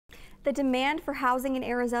The demand for housing in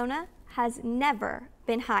Arizona has never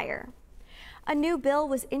been higher. A new bill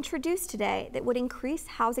was introduced today that would increase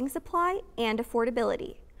housing supply and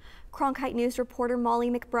affordability. Cronkite News reporter Molly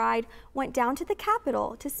McBride went down to the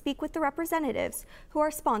Capitol to speak with the representatives who are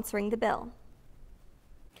sponsoring the bill.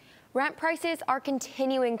 Rent prices are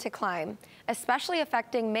continuing to climb, especially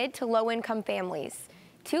affecting mid to low-income families.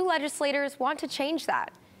 Two legislators want to change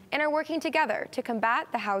that and are working together to combat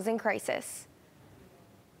the housing crisis.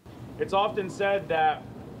 It's often said that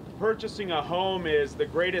purchasing a home is the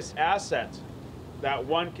greatest asset that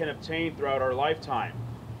one can obtain throughout our lifetime.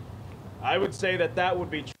 I would say that that would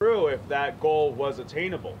be true if that goal was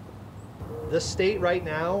attainable. The state right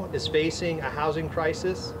now is facing a housing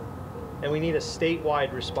crisis, and we need a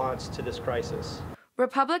statewide response to this crisis.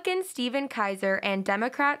 Republican Stephen Kaiser and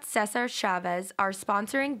Democrat Cesar Chavez are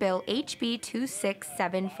sponsoring Bill HB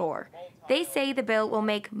 2674. They say the bill will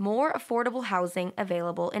make more affordable housing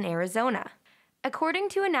available in Arizona. According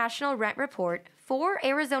to a national rent report, 4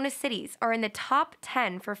 Arizona cities are in the top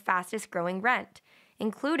 10 for fastest growing rent,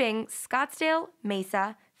 including Scottsdale,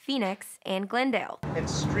 Mesa, Phoenix, and Glendale. And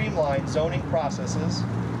streamline zoning processes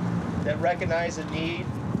that recognize the need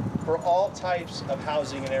for all types of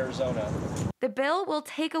housing in Arizona. The bill will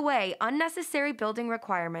take away unnecessary building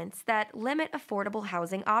requirements that limit affordable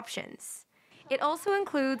housing options. It also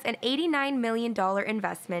includes an $89 million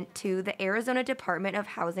investment to the Arizona Department of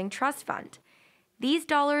Housing Trust Fund. These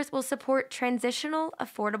dollars will support transitional,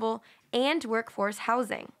 affordable, and workforce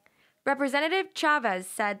housing. Representative Chavez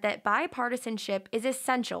said that bipartisanship is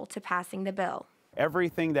essential to passing the bill.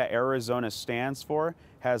 Everything that Arizona stands for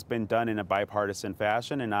has been done in a bipartisan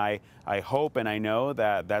fashion, and I hope and I know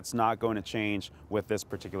that that's not going to change with this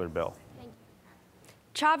particular bill.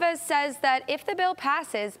 Chavez says that if the bill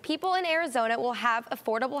passes, people in Arizona will have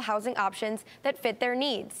affordable housing options that fit their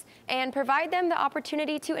needs and provide them the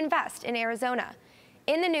opportunity to invest in Arizona.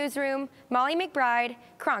 In the newsroom, Molly McBride,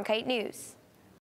 Cronkite News.